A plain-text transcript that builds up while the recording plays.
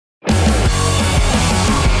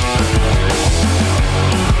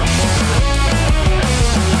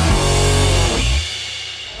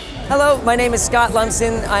Hello, my name is Scott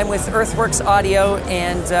Lumsden. I'm with Earthworks Audio,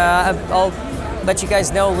 and I'll let you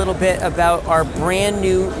guys know a little bit about our brand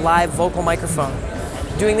new live vocal microphone.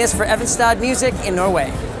 Doing this for Evenstad Music in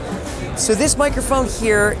Norway. So this microphone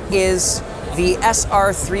here is the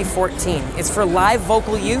SR314. It's for live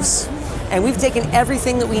vocal use, and we've taken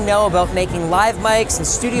everything that we know about making live mics and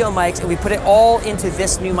studio mics, and we put it all into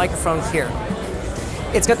this new microphone here.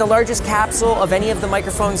 It's got the largest capsule of any of the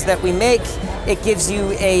microphones that we make. It gives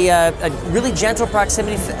you a really gentle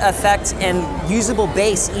proximity effect and usable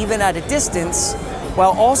bass even at a distance,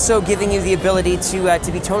 while also giving you the ability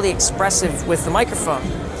to be totally expressive with the microphone.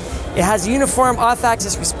 It has uniform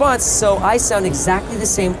off-axis response, so I sound exactly the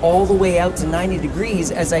same all the way out to 90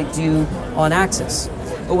 degrees as I do on axis.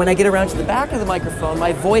 But when I get around to the back of the microphone,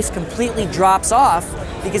 my voice completely drops off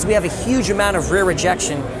because we have a huge amount of rear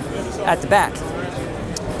rejection at the back.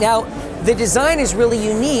 Now, the design is really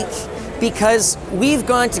unique because we've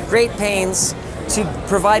gone to great pains to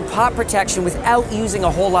provide pop protection without using a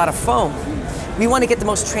whole lot of foam. We want to get the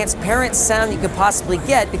most transparent sound you could possibly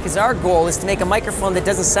get because our goal is to make a microphone that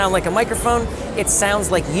doesn't sound like a microphone, it sounds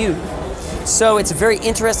like you. So it's a very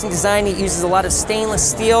interesting design. It uses a lot of stainless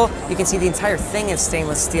steel. You can see the entire thing is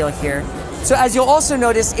stainless steel here. So as you'll also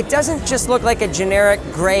notice, it doesn't just look like a generic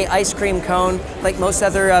gray ice cream cone like most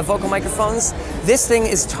other vocal microphones. This thing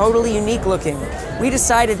is totally unique looking. We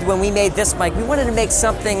decided when we made this mic, we wanted to make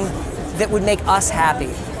something that would make us happy.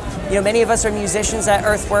 You know, many of us are musicians at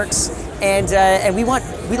Earthworks, and we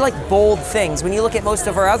like bold things. When you look at most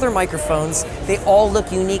of our other microphones, they all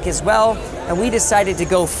look unique as well, and we decided to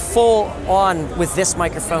go full on with this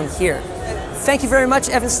microphone here. Thank you very much,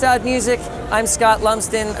 Evenstad Music. I'm Scott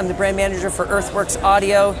Lumsden. I'm the brand manager for Earthworks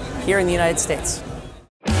Audio here in the United States.